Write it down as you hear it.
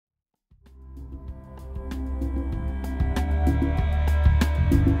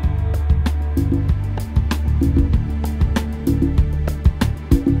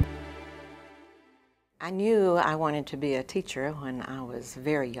I knew I wanted to be a teacher when I was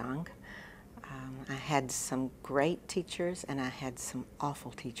very young. I had some great teachers and I had some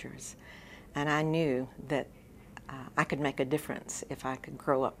awful teachers. And I knew that I could make a difference if I could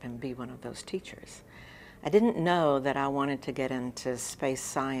grow up and be one of those teachers. I didn't know that I wanted to get into space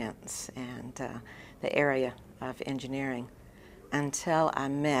science and the area of engineering until I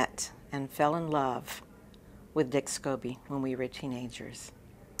met and fell in love with Dick Scobee when we were teenagers.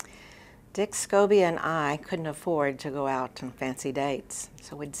 Dick Scobee and I couldn't afford to go out on fancy dates,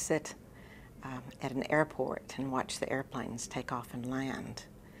 so we'd sit at an airport and watch the airplanes take off and land.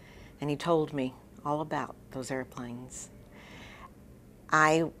 And he told me all about those airplanes.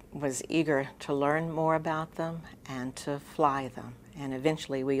 I was eager to learn more about them and to fly them. And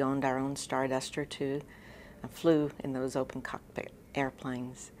eventually we owned our own Starduster too and flew in those open cockpit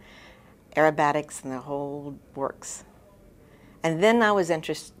airplanes, aerobatics and the whole works. And then I was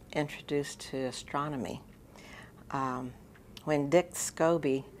introduced to astronomy. When Dick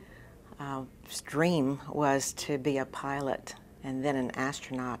Scobee's dream was to be a pilot and then an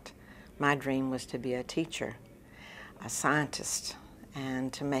astronaut, my dream was to be a teacher, a scientist,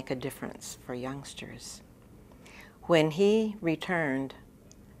 and to make a difference for youngsters. When he returned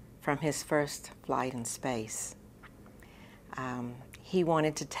from his first flight in space, he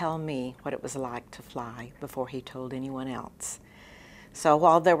wanted to tell me what it was like to fly before he told anyone else. So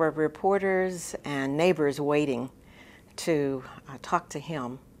while there were reporters and neighbors waiting to talk to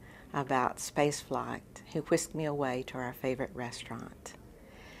him about spaceflight, he whisked me away to our favorite restaurant.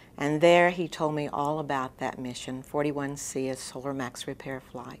 And there he told me all about that mission, 41C, a solar max repair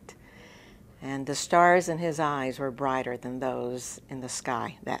flight. And the stars in his eyes were brighter than those in the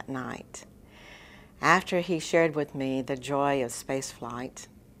sky that night. After he shared with me the joy of spaceflight,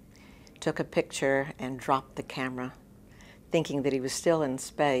 took a picture and dropped the camera, thinking that he was still in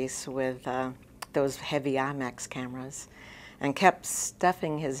space with those heavy IMAX cameras, and kept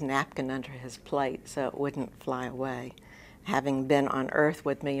stuffing his napkin under his plate so it wouldn't fly away, having been on Earth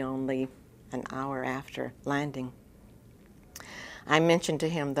with me only an hour after landing. I mentioned to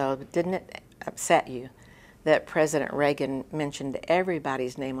him, though, didn't it upset you that President Reagan mentioned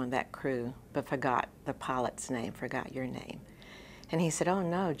everybody's name on that crew, but forgot the pilot's name, forgot your name? And he said, oh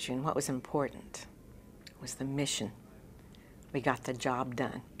no, June, what was important was the mission. We got the job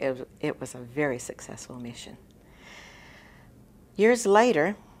done. It was a very successful mission. Years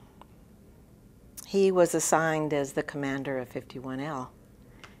later, he was assigned as the commander of 51L.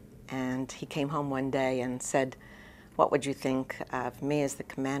 And he came home one day and said, what would you think of me as the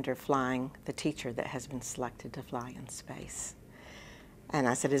commander flying the teacher that has been selected to fly in space? And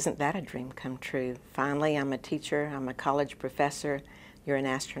I said, isn't that a dream come true? Finally, I'm a teacher, I'm a college professor, you're an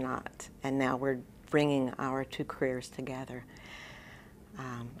astronaut, and now we're bringing our two careers together.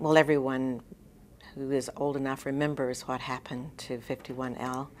 Well, everyone who is old enough remembers what happened to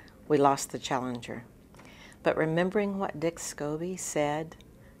 51L. We lost the Challenger. But remembering what Dick Scobee said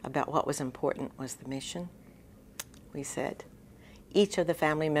about what was important was the mission, we said, each of the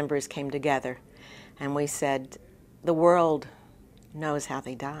family members came together and we said, the world knows how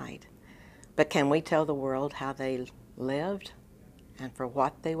they died, but can we tell the world how they lived and for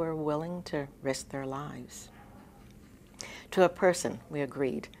what they were willing to risk their lives? To a person, we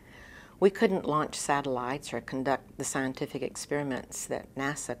agreed. We couldn't launch satellites or conduct the scientific experiments that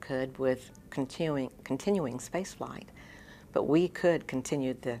NASA could with continuing spaceflight, but we could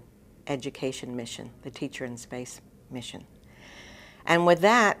continue the education mission, the teacher in space mission. And with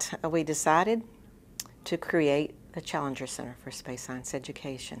that, we decided to create the Challenger Center for Space Science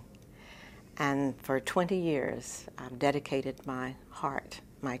Education. And for 20 years, I've dedicated my heart,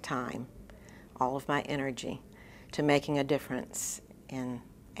 my time, all of my energy to making a difference in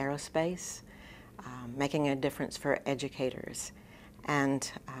aerospace, making a difference for educators. And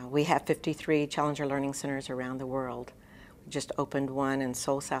we have 53 Challenger Learning Centers around the world. We just opened one in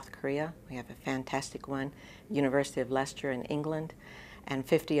Seoul, South Korea. We have a fantastic one, University of Leicester in England, and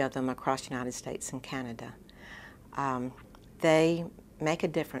 50 of them across the United States and Canada. They make a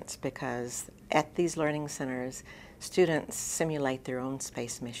difference because at these learning centers, students simulate their own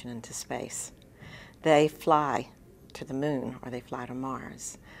space mission into space. They fly to the moon or they fly to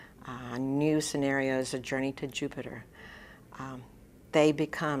Mars. New scenarios, a journey to Jupiter. They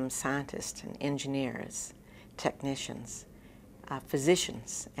become scientists and engineers, technicians,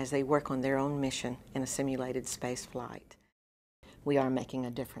 physicians as they work on their own mission in a simulated space flight. We are making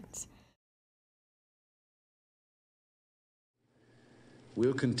a difference.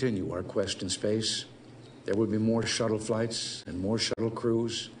 We'll continue our quest in space. There will be more shuttle flights and more shuttle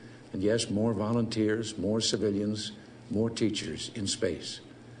crews, and yes, more volunteers, more civilians, more teachers in space.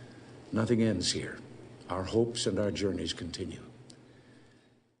 Nothing ends here. our hopes and our journeys continue.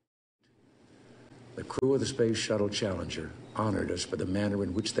 The crew of the Space Shuttle Challenger honored us by the manner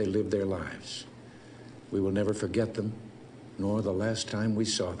in which they lived their lives. We will never forget them, nor the last time we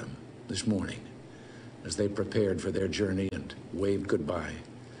saw them this morning, as they prepared for their journey and waved goodbye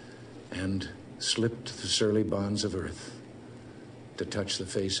and slipped the surly bonds of earth to touch the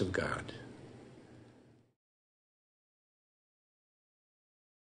face of God.